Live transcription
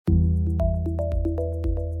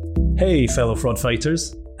Hey fellow fraud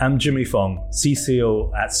fighters, I'm Jimmy Fong,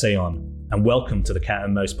 CCO at Seon, and welcome to the Cat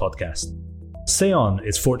and Mouse podcast. Seon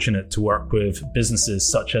is fortunate to work with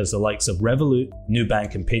businesses such as the likes of Revolut,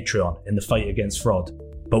 Nubank and Patreon in the fight against fraud.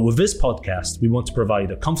 But with this podcast, we want to provide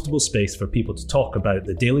a comfortable space for people to talk about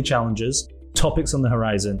the daily challenges, topics on the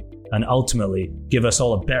horizon, and ultimately give us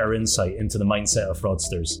all a better insight into the mindset of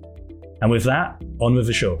fraudsters. And with that, on with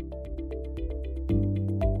the show.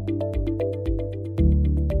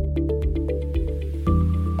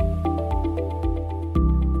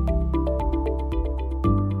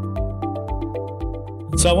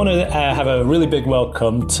 So I want to have a really big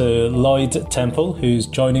welcome to Lloyd Temple, who's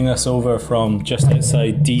joining us over from just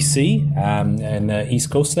outside DC in the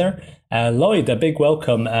East Coast there. Lloyd, a big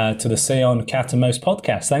welcome to the Seon Cat and Mouse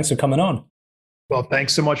podcast. Thanks for coming on. Well,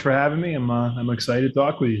 thanks so much for having me. I'm excited to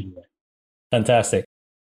talk with you today. Fantastic.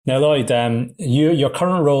 Now, Lloyd, your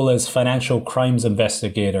current role is financial crimes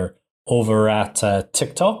investigator over at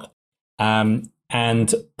TikTok.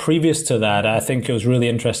 And previous to that, I think it was really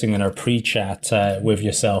interesting in our pre-chat with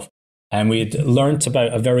yourself. And we'd learned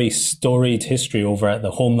about a very storied history over at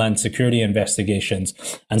the Homeland Security Investigations.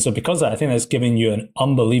 And so because of that, I think that's giving you an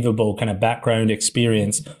unbelievable kind of background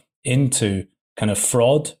experience into kind of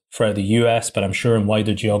fraud throughout the US, but I'm sure in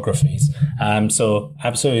wider geographies. So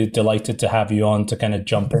absolutely delighted to have you on to kind of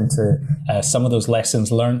jump into some of those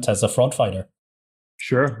lessons learned as a fraud fighter.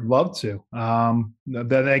 Sure, love to.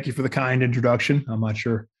 Thank you for the kind introduction. I'm not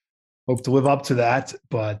sure, hope to live up to that.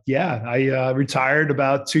 But yeah, I retired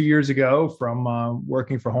about 2 years ago from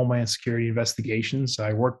working for Homeland Security Investigations.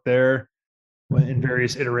 I worked there in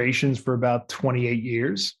various iterations for about 28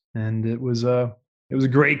 years, and it was a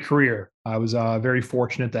great career. I was very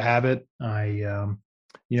fortunate to have it.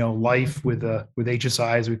 Life with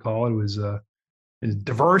HSI, as we call it, was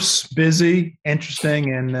diverse, busy,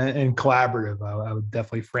 interesting, and collaborative. I would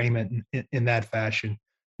definitely frame it in that fashion.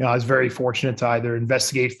 I was very fortunate to either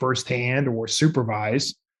investigate firsthand or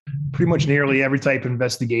supervise pretty much nearly every type of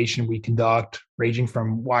investigation we conduct, ranging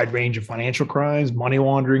from wide range of financial crimes, money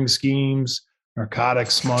laundering schemes,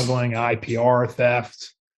 narcotics smuggling, IPR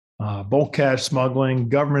theft, bulk cash smuggling,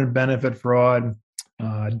 government benefit fraud,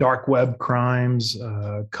 dark web crimes,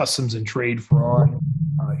 customs and trade fraud,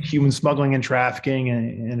 human smuggling and trafficking,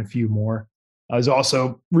 and a few more. I was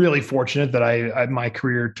also really fortunate that my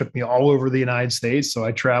career took me all over the United States. So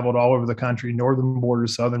I traveled all over the country, northern border,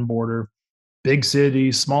 southern border, big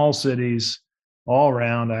cities, small cities, all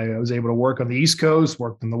around. I was able to work on the East Coast,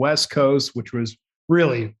 worked on the West Coast, which was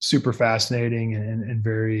really super fascinating and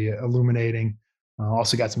very illuminating.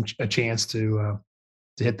 Also got a chance to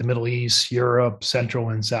hit the Middle East, Europe, Central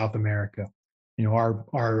and South America.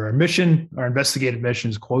 Our mission, our investigative mission,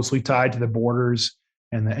 is closely tied to the borders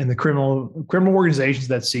and the criminal organizations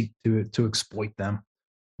that seek to exploit them.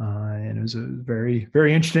 And it was a very,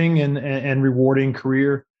 very interesting and rewarding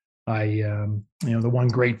career. The one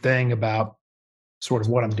great thing about sort of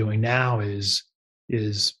what I'm doing now is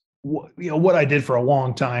what I did for a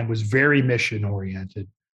long time was very mission oriented,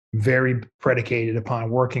 very predicated upon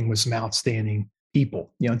working with some outstanding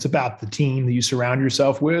people. It's about the team that you surround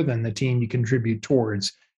yourself with and the team you contribute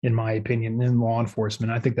towards, in my opinion, in law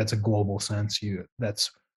enforcement. I think that's a global sense.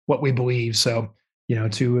 That's what we believe. So,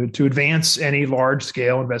 to advance any large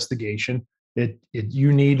scale investigation,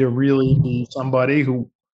 you need to really be somebody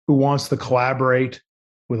who wants to collaborate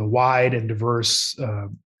with a wide and diverse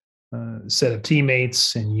set of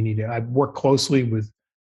teammates. And I work closely with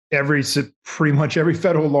pretty much every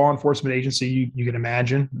federal law enforcement agency you can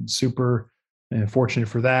imagine. Super fortunate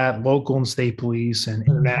for that, local and state police and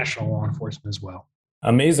international law enforcement as well.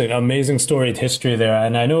 Amazing storied history there.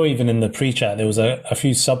 And I know even in the pre-chat, there was a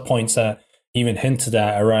few sub-points that even hinted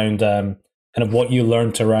at around kind of what you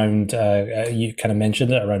learned around, you kind of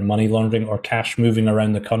mentioned it, around money laundering or cash moving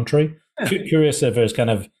around the country. Yeah. Curious if there's kind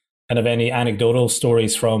of any anecdotal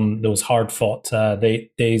stories from those hard-fought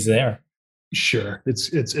days there. Sure.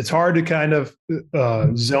 It's hard to kind of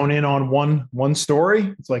zone in on one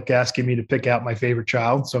story. It's like asking me to pick out my favorite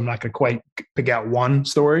child. So I'm not going to quite pick out one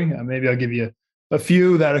story. Maybe I'll give you a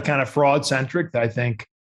few that are kind of fraud centric that I think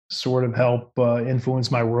sort of help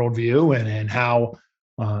influence my worldview and how,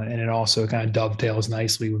 and it also kind of dovetails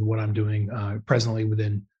nicely with what I'm doing presently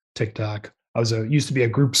within TikTok. I used to be a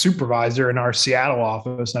group supervisor in our Seattle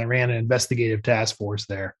office, and I ran an investigative task force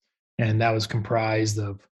there. And that was comprised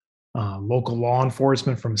of local law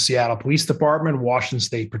enforcement from Seattle Police Department, Washington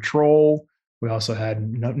State Patrol. We also had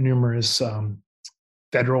numerous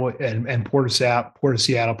federal and Port of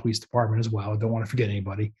Seattle Police Department as well. I don't want to forget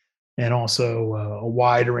anybody. and also a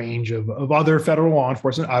wide range of other federal law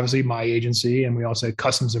enforcement, obviously my agency, and we also had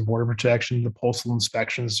Customs and Border Protection, the Postal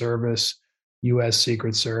Inspection Service, U.S.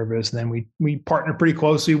 Secret Service. And then we partner pretty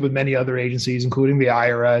closely with many other agencies, including the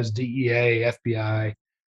IRS, DEA, FBI,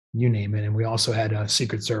 you name it. And we also had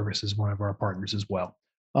Secret Service as one of our partners as well.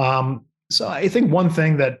 So I think one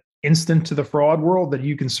thing that instant to the fraud world that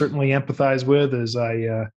you can certainly empathize with is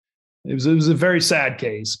it was a very sad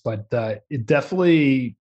case, but it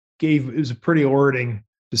definitely it was pretty alerting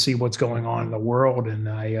to see what's going on in the world. And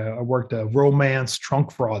I worked a romance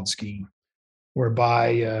trunk fraud scheme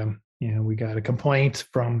whereby we got a complaint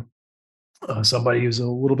from somebody who's a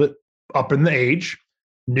little bit up in the age,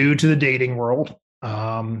 new to the dating world,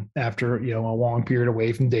 after a long period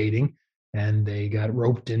away from dating, and they got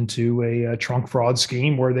roped into a trunk fraud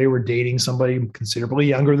scheme where they were dating somebody considerably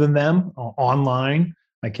younger than them online.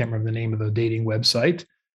 I can't remember the name of the dating website.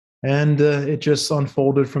 And it just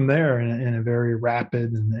unfolded from there in a very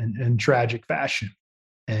rapid and tragic fashion.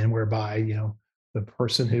 And whereby, the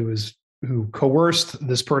person who coerced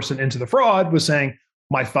this person into the fraud was saying,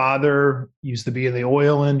 my father used to be in the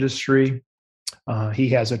oil industry. He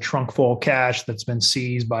has a trunk full of cash that's been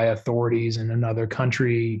seized by authorities in another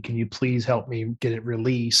country. Can you please help me get it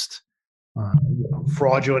released?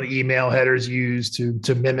 Fraudulent email headers used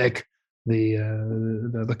to mimic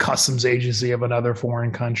the customs agency of another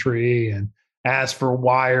foreign country, and ask for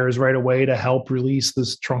wires right away to help release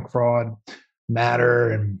this trunk fraud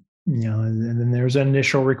matter. And then there's an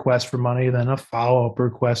initial request for money, then a follow-up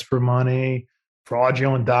request for money,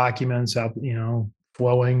 fraudulent documents out,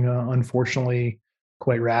 flowing unfortunately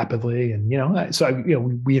quite rapidly. And so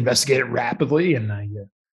we investigated rapidly, and I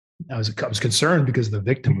was concerned because the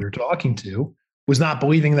victim we were talking to was not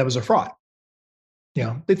believing that was a fraud.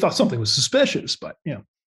 They thought something was suspicious, but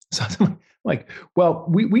so like, well,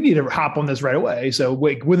 we need to hop on this right away. So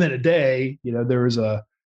within a day, there was a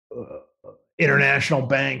international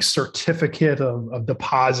bank certificate of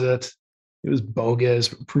deposit. It was bogus.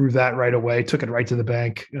 Proved that right away. Took it right to the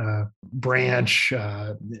bank branch.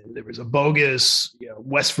 There was a bogus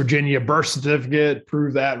West Virginia birth certificate.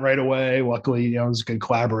 Proved that right away. Luckily, there was good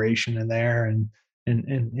collaboration in there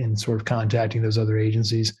and sort of contacting those other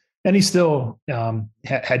agencies. And he still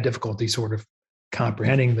had difficulty sort of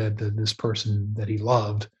comprehending that this person that he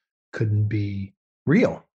loved couldn't be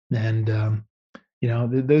real. And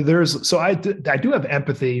there's so I do have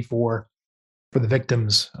empathy for the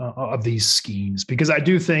victims of these schemes, because I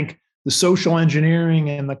do think the social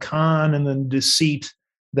engineering and the con and the deceit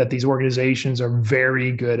that these organizations are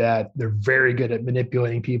very good at. They're very good at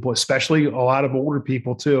manipulating people, especially a lot of older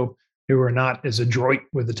people too, who are not as adroit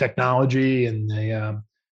with the technology and the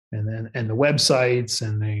websites,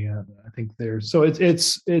 and I think there's so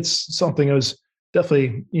it's something that was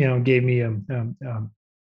definitely gave me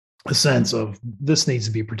a sense of this needs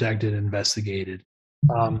to be protected and investigated.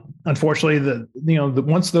 Unfortunately,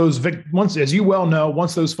 once as you well know,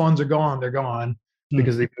 once those funds are gone, they're gone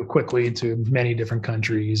because they go quickly to many different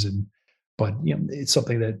countries. But it's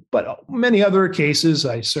something but many other cases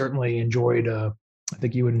I certainly enjoyed. I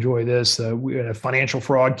think you would enjoy this. We had a financial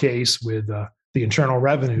fraud case with the Internal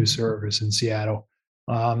Revenue Service in Seattle.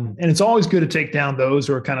 And it's always good to take down those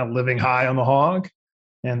who are kind of living high on the hog.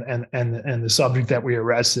 And the subject that we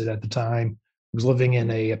arrested at the time was living in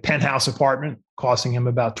a penthouse apartment, costing him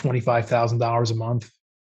about $25,000 a month.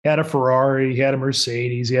 He had a Ferrari, he had a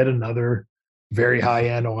Mercedes, he had another very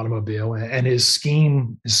high-end automobile. And his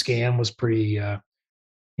scam was pretty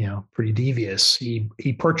devious.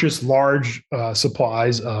 He purchased large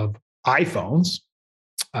supplies of iPhones,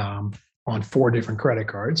 on 4 different credit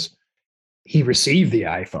cards. He received the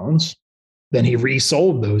iPhones. Then he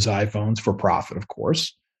resold those iPhones for profit, of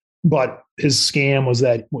course. But his scam was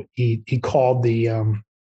that he called the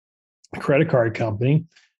credit card company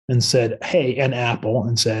and said, hey, and Apple,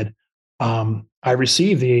 and said, I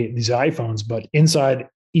received these iPhones, but inside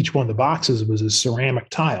each one of the boxes was a ceramic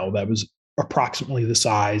tile that was approximately the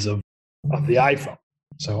size of the iPhone.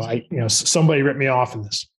 So somebody ripped me off in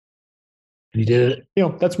this. And he did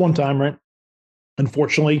it. That's one time, right?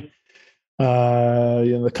 Unfortunately,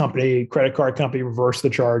 the credit card company reversed the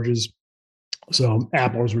charges. So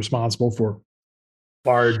Apple was responsible for a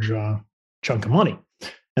large chunk of money.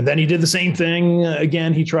 And then he did the same thing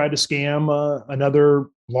again. He tried to scam another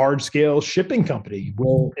large-scale shipping company.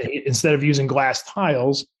 Well, instead of using glass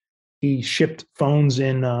tiles, he shipped phones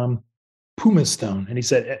in Puma stone. And he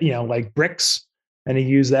said, like bricks. And he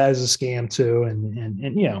used that as a scam too.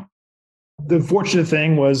 And the fortunate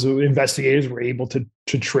thing was investigators were able to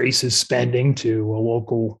trace his spending to a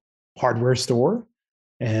local hardware store.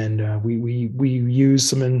 and we use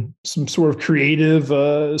some sort of creative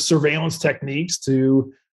surveillance techniques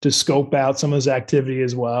to scope out some of his activity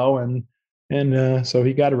as well, and so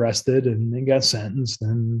he got arrested and he got sentenced,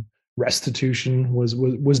 and restitution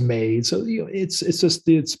was made. So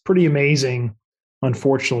it's pretty amazing,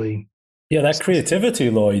 unfortunately. Yeah, that creativity,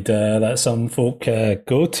 Lloyd, that some folk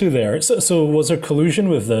go to there. So was there collusion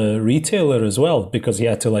with the retailer as well? Because he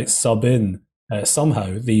had to like sub in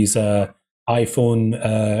somehow these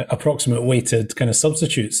iPhone approximate weighted kind of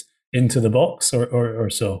substitutes into the box or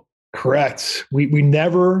so. Correct. We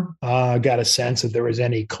never got a sense that there was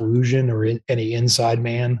any collusion or any inside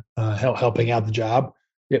man helping out the job.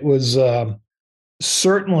 It was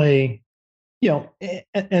certainly,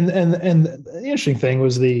 and the interesting thing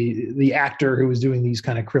was the actor who was doing these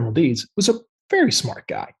kind of criminal deeds was a very smart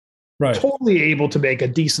guy, right? Totally able to make a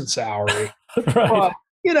decent salary, right?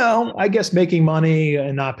 But, I guess making money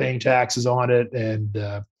and not paying taxes on it,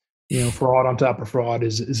 and fraud on top of fraud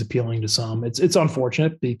is appealing to some. It's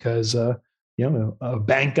unfortunate because a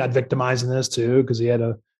bank got victimized in this too, because he had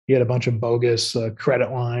a bunch of bogus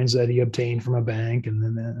credit lines that he obtained from a bank, and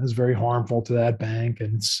then that was very harmful to that bank.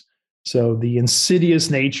 And so the insidious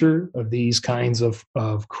nature of these kinds of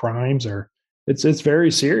crimes it's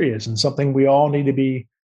very serious and something we all need to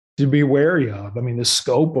be wary of. I mean, the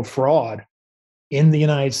scope of fraud in the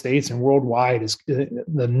United States and worldwide is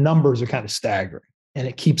the numbers are kind of staggering, and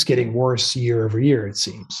it keeps getting worse year over year, it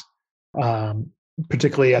seems.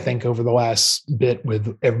 Particularly, I think, over the last bit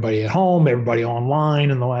with everybody at home, everybody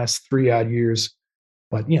online in the last 3 odd years.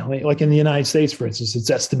 But, like in the United States, for instance, it's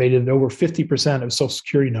estimated that over 50% of Social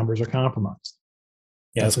Security numbers are compromised.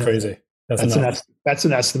 Yeah, that's crazy. That's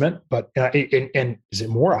an estimate. But and is it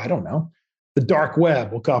more? I don't know. The dark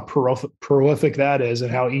web, look how prolific that is,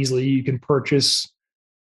 and how easily you can purchase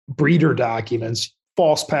breeder documents,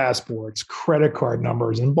 false passports, credit card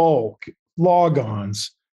numbers in bulk, logons,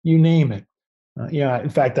 you name it. In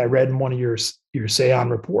fact, I read in one of your Seon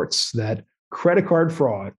reports that credit card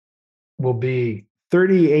fraud will be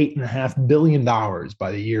 $38.5 billion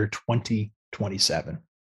by the year 2027.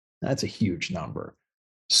 That's a huge number.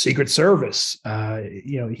 Secret Service,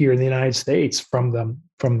 here in the United States, from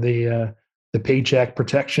the Paycheck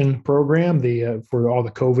Protection Program, for all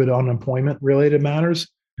the COVID unemployment related matters.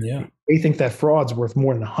 Yeah, they think that fraud's worth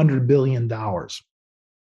more than $100 billion.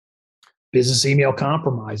 Business email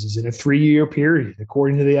compromises in a 3-year period,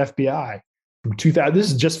 according to the FBI. This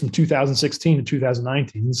is just from 2016 to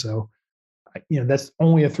 2019. So, that's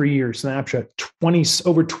only a 3-year snapshot.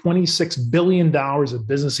 Over $26 billion of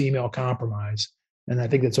business email compromise, and I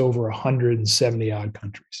think that's over 170 odd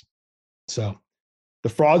countries. So, the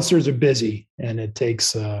fraudsters are busy, and it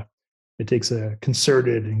takes a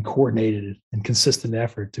concerted and coordinated and consistent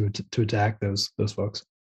effort to attack those folks.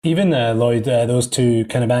 Even Lloyd, those two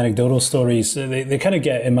kind of anecdotal stories, they kind of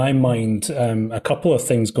get in my mind a couple of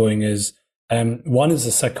things going. Is one is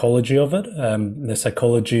the psychology of it, the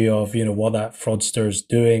psychology of what that fraudster is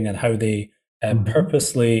doing and how they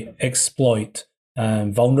purposely exploit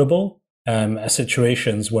vulnerable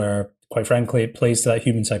situations where, quite frankly, it plays to that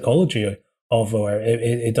human psychology of where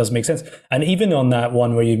it does make sense. And even on that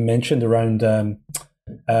one where you mentioned around the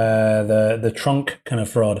trunk kind of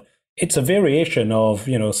fraud, it's a variation of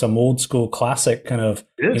some old school classic kind of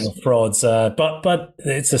frauds, but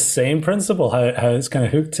it's the same principle how it's kind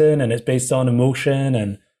of hooked in, and it's based on emotion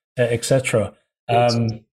and etc.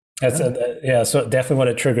 So definitely what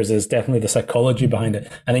it triggers is definitely the psychology behind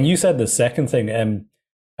it. And then you said the second thing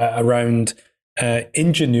around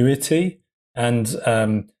ingenuity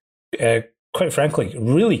and quite frankly,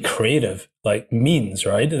 really creative means,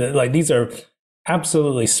 right? Like these are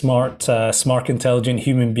absolutely smart, intelligent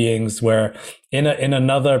human beings. Where in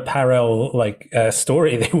another parallel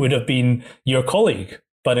story, they would have been your colleague,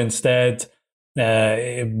 but instead,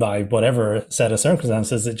 by whatever set of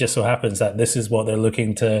circumstances, it just so happens that this is what they're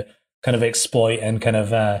looking to kind of exploit and kind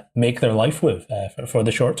of make their life with for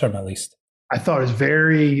the short term, at least. I thought it was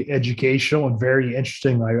very educational and very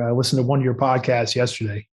interesting. I listened to one of your podcasts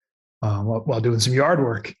yesterday while doing some yard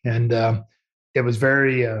work, and it was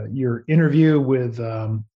very your interview with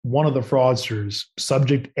one of the fraudsters,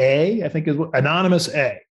 Subject A, I think is Anonymous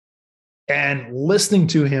A, and listening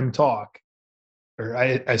to him talk, or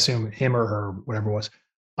I assume him or her, whatever it was,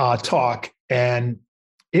 talk, and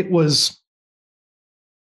it was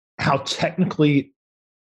how technically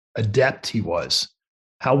adept he was,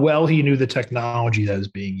 how well he knew the technology that was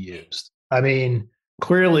being used. I mean,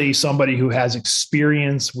 clearly somebody who has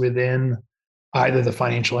experience within either the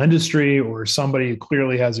financial industry or somebody who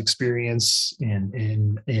clearly has experience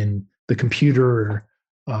in the computer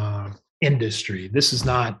industry. This is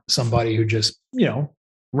not somebody who just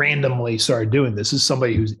randomly started doing this. This is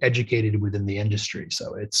somebody who's educated within the industry.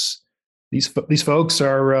 So it's these folks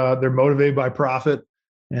are they're motivated by profit,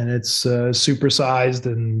 and it's supersized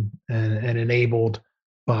and enabled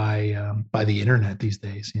by the internet these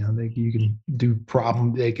days. You know, you can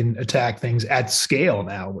they can attack things at scale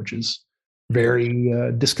now, which is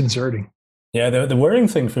very disconcerting. Yeah, the worrying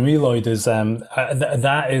thing for me, Lloyd, is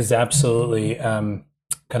that is absolutely kind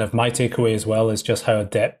of my takeaway as well, is just how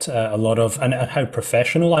adept a lot of and how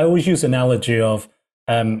professional. I always use the analogy of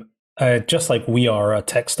just like we are a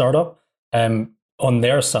tech startup. On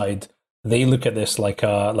their side, they look at this like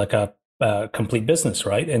a complete business,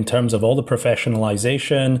 right? In terms of all the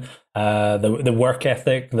professionalization, the work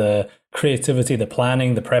ethic, the creativity, the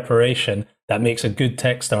planning, the preparation that makes a good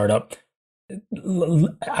tech startup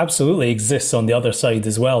absolutely exists on the other side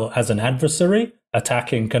as well as an adversary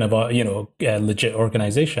attacking kind of a legit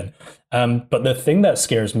organization. But the thing that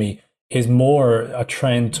scares me is more a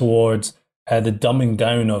trend towards the dumbing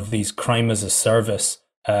down of these crime as a service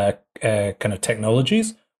kind of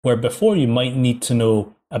technologies, where before you might need to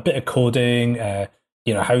know a bit of coding,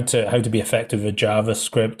 how to be effective with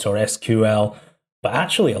JavaScript or SQL, but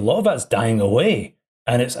actually a lot of that's dying away.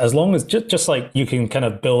 And it's as long as just like you can kind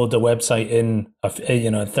of build a website in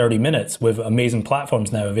 30 minutes with amazing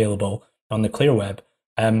platforms now available on the clear web.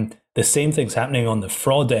 The same thing's happening on the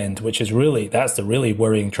fraud end, which is that's the really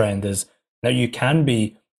worrying trend. Is now you can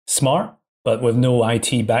be smart but with no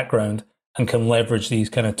IT background and can leverage these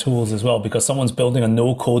kind of tools as well, because someone's building a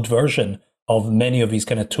no code version of many of these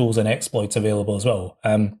kind of tools and exploits available as well.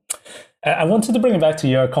 I wanted to bring it back to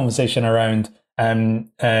your conversation around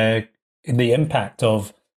the impact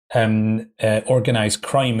of organized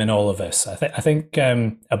crime in all of this. I think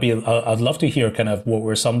I'd love to hear kind of what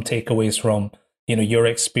were some takeaways from your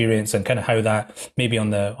experience and kind of how that maybe on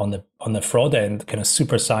the fraud end kind of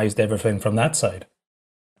supersized everything from that side.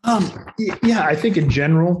 Yeah, I think in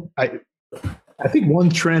general, I think one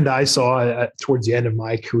trend I saw towards the end of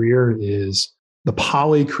my career is the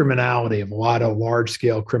polycriminality of a lot of large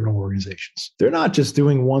scale criminal organizations. They're not just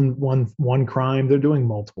doing one crime, they're doing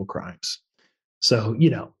multiple crimes. So,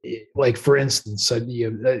 like for instance, I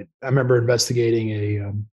remember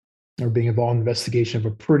investigating or being involved in investigation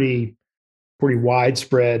of a pretty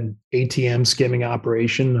widespread ATM skimming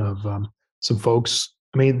operation of some folks.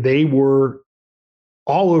 I mean, they were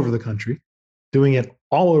all over the country, doing it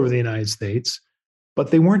all over the United States. But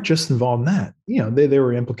they weren't just involved in that. There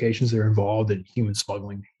were implications. They were involved in human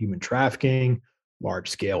smuggling, human trafficking,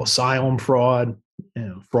 large-scale asylum fraud,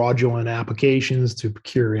 fraudulent applications to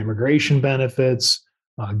procure immigration benefits,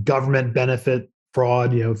 government benefit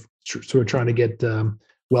fraud. Sort of trying to get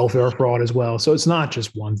welfare fraud as well. So it's not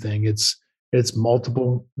just one thing. It's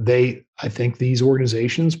multiple. I think these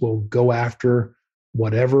organizations will go after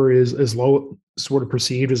whatever is low, sort of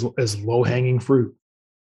perceived as low-hanging fruit.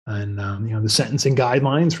 And the sentencing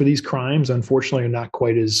guidelines for these crimes, unfortunately, are not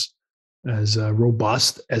quite as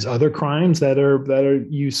robust as other crimes that are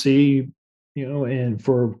you see. And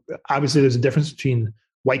for obviously, there's a difference between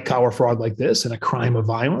white collar fraud like this and a crime of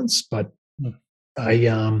violence. But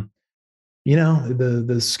the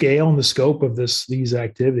scale and the scope of these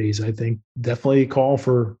activities, I think, definitely call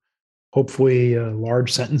for hopefully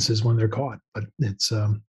large sentences when they're caught. But it's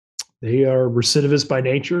they are recidivist by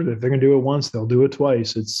nature. If they're going to do it once, they'll do it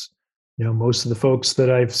twice. It's, most of the folks that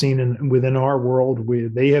I've seen within our world,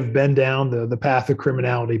 they have been down the path of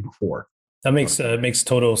criminality before. That makes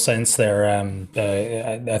total sense there.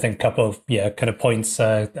 I think a couple of kind of points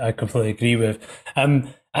I completely agree with.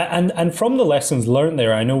 And from the lessons learned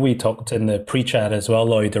there, I know we talked in the pre-chat as well,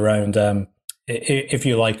 Lloyd, around if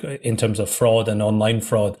you like, in terms of fraud and online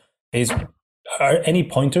fraud, are any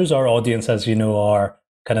pointers our audience, as you know, are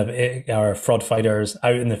kind of our fraud fighters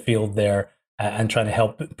out in the field there and trying to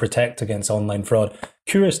help protect against online fraud.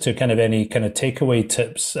 Curious to kind of any kind of takeaway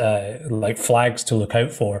tips, like flags to look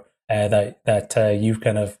out for that you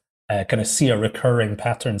kind of see a recurring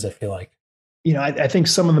patterns, if you like. I think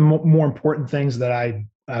some of the more important things that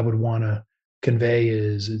I would want to convey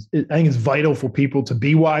is I think it's vital for people to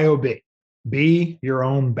BYOB, be your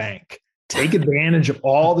own bank. Take advantage of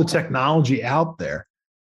all the technology out there.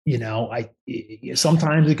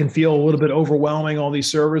 Sometimes it can feel a little bit overwhelming, all these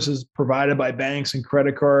services provided by banks and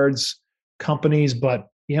credit cards companies, but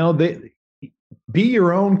be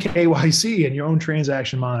your own KYC and your own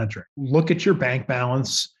transaction monitoring. Look at your bank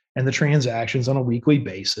balance and the transactions on a weekly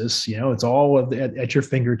basis. It's all at your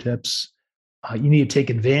fingertips. You need to take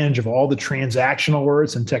advantage of all the transaction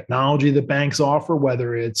alerts and technology that banks offer,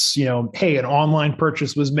 whether it's, hey, an online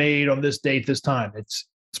purchase was made on this date, this time. It's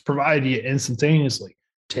provided to you instantaneously.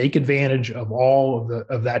 Take advantage of all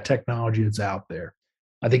of that technology that's out there.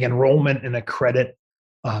 I think enrollment in a credit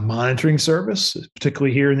monitoring service,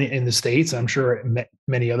 particularly here in the States, I'm sure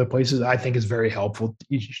many other places, I think is very helpful.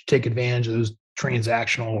 You should take advantage of those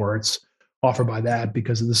transactional alerts offered by that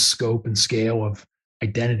because of the scope and scale of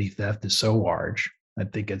identity theft is so large. I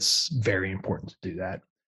think it's very important to do that.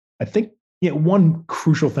 I think one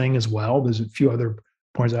crucial thing as well, there's a few other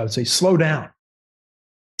points I would say, slow down.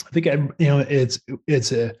 I think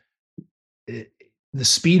the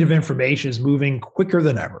speed of information is moving quicker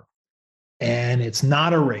than ever. And it's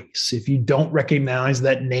not a race. If you don't recognize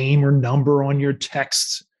that name or number on your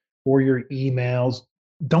texts or your emails,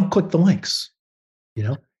 don't click the links.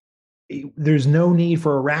 There's no need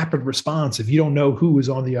for a rapid response if you don't know who is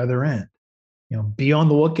on the other end. Be on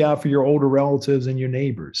the lookout for your older relatives and your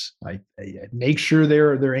neighbors. Make sure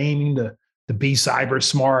they're aiming to be cyber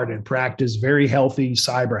smart and practice very healthy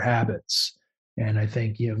cyber habits. And I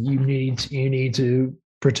think you need to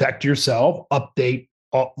protect yourself,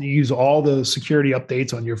 use all the security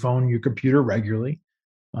updates on your phone, your computer regularly.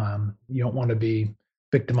 You don't want to be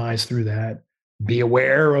victimized through that. Be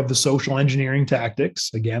aware of the social engineering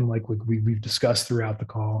tactics, again, like we've discussed throughout the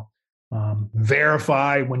call.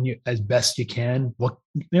 Verify as best you can. Look,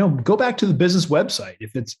 go back to the business website.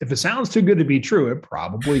 If it sounds too good to be true, it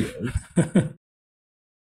probably is.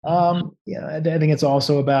 I think it's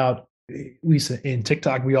also about, in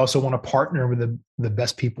TikTok, we also want to partner with the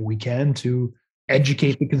best people we can to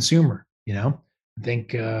educate the consumer. I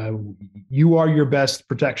think you are your best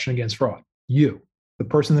protection against fraud. You, the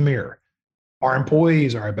person in the mirror. Our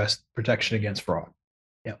employees are our best protection against fraud.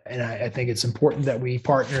 And I think it's important that we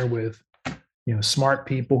partner with smart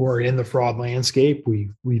people who are in the fraud landscape.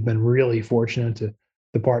 We've been really fortunate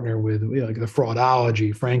to partner with like the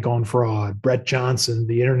Fraudology, Frank on Fraud, Brett Johnson,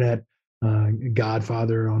 the internet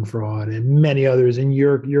godfather on fraud, and many others in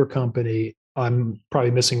your company. I'm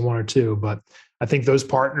probably missing one or two, but I think those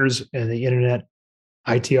partners in the internet,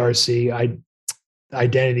 ITRC,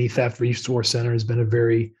 Identity Theft Resource Center, has been a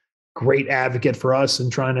very great advocate for us in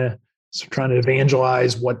trying to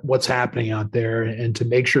evangelize what's happening out there and to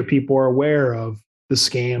make sure people are aware of the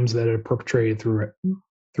scams that are perpetrated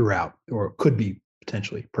throughout or could be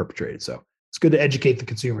potentially perpetrated. So it's good to educate the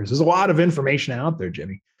consumers. There's a lot of information out there,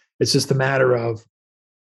 Jimmy. It's just a matter of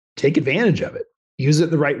take advantage of it, use it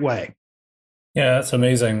the right way. Yeah, that's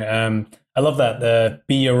amazing. I love that.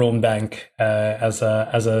 Be your own bank as an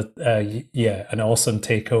awesome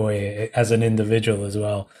takeaway as an individual as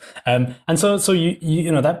well. And so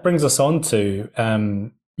you that brings us on to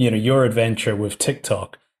your adventure with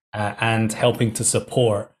TikTok and helping to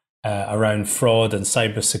support around fraud and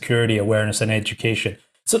cybersecurity awareness and education.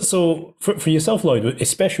 So for yourself, Lloyd,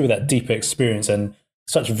 especially with that deep experience and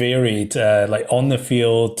such varied, like on the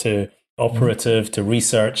field to operative to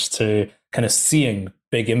research to kind of seeing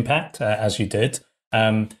big impact as you did.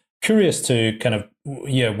 Curious to kind of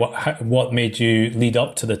what made you lead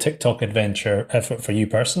up to the TikTok adventure for you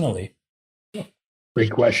personally?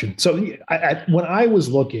 Great question. So when I was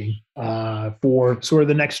looking for sort of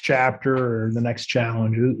the next chapter or the next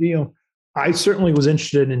challenge, I certainly was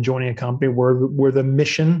interested in joining a company where the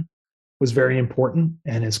mission was very important,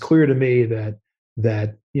 and it's clear to me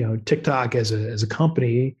that TikTok as a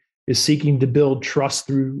company is seeking to build trust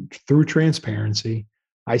through transparency.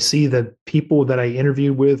 I see that people that I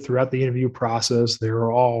interviewed with throughout the interview process,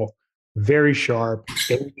 they're all very sharp,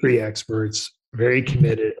 industry experts, very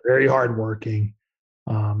committed, very hardworking,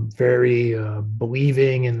 very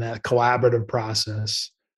believing in that collaborative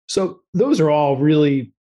process. So those are all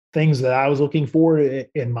really things that I was looking for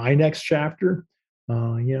in my next chapter.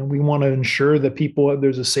 We want to ensure that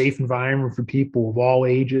there's a safe environment for people of all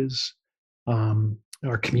ages.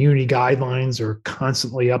 Our community guidelines are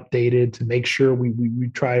constantly updated to make sure we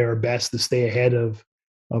try our best to stay ahead of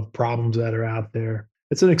problems that are out there.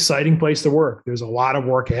 It's an exciting place to work. There's a lot of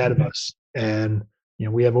work ahead of us. And,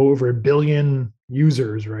 we have over 1 billion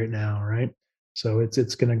users right now, right? So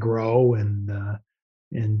it's going to grow and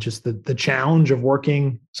just the challenge of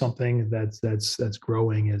working something that's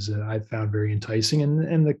growing is I found very enticing,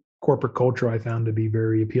 and the corporate culture I found to be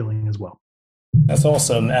very appealing as well. That's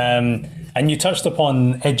awesome. And you touched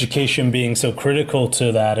upon education being so critical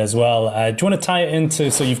to that as well. Do you want to tie it into,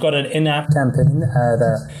 so you've got an in-app campaign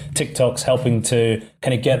that TikTok's helping to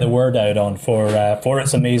kind of get the word out on for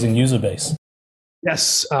its amazing user base?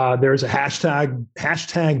 Yes, there's a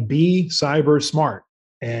hashtag Be Cyber Smart.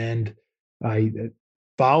 And I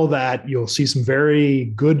follow that. You'll see some very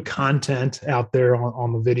good content out there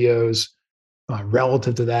on the videos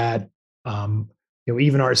relative to that.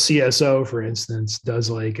 Even our CSO, for instance, does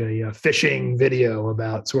like a phishing video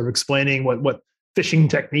about sort of explaining what phishing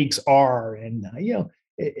techniques are. And,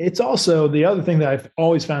 it's also the other thing that I've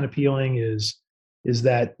always found appealing is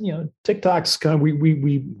that, TikTok's kind of,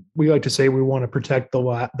 we like to say we want to protect the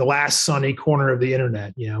last sunny corner of the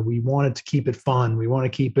internet. We wanted to keep it fun. We want to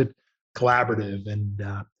keep it collaborative.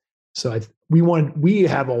 And so we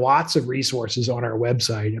have lots of resources on our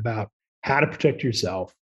website about how to protect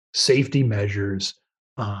yourself, safety measures,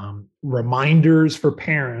 reminders for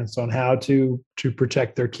parents on how to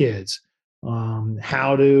protect their kids,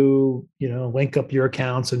 how to, link up your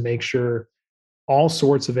accounts and make sure all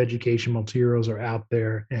sorts of education materials are out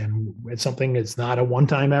there. And it's something that's not a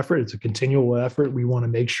one-time effort. It's a continual effort. We want to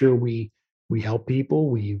make sure we help people.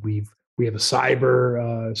 We have a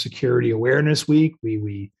cyber security awareness week.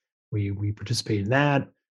 We participate in that.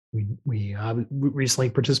 We recently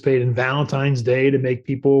participated in Valentine's Day to make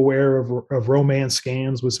people aware of romance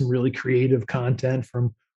scams with some really creative content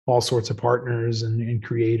from all sorts of partners and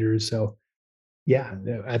creators. So yeah,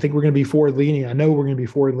 I think we're going to be forward leaning. I know we're going to be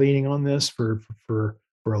forward leaning on this for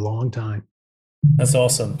a long time. That's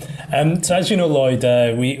awesome. So as you know, Lloyd,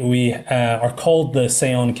 we are called the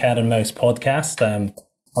Say On Cat and Mouse podcast, and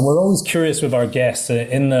we're always curious with our guests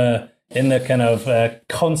in the kind of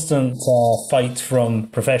constant fight from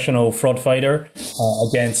professional fraud fighter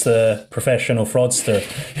against the professional fraudster.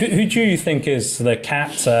 Who do you think is the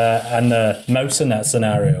cat and the mouse in that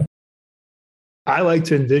scenario? I like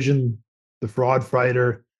to envision the fraud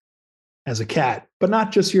fighter as a cat, but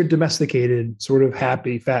not just your domesticated sort of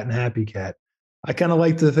happy, fat and happy cat. I kind of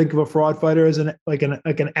like to think of a fraud fighter as an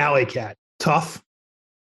alley cat, tough,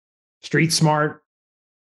 street smart,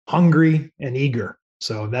 hungry, and eager.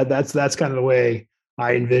 So that's kind of the way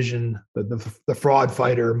I envision the fraud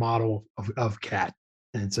fighter model of cat.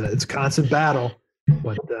 And it's a constant battle,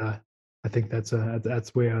 but I think that's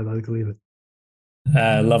the way I like to leave it.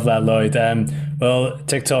 Love that, Lloyd. Well,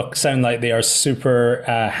 TikTok sound like they are super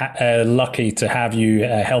lucky to have you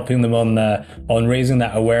helping them on raising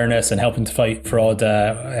that awareness and helping to fight fraud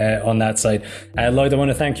on that side. Lloyd, I want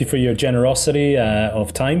to thank you for your generosity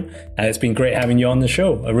of time. It's been great having you on the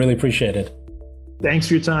show. I really appreciate it. Thanks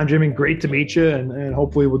for your time, Jimmy. Great to meet you, and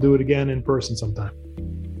hopefully we'll do it again in person sometime.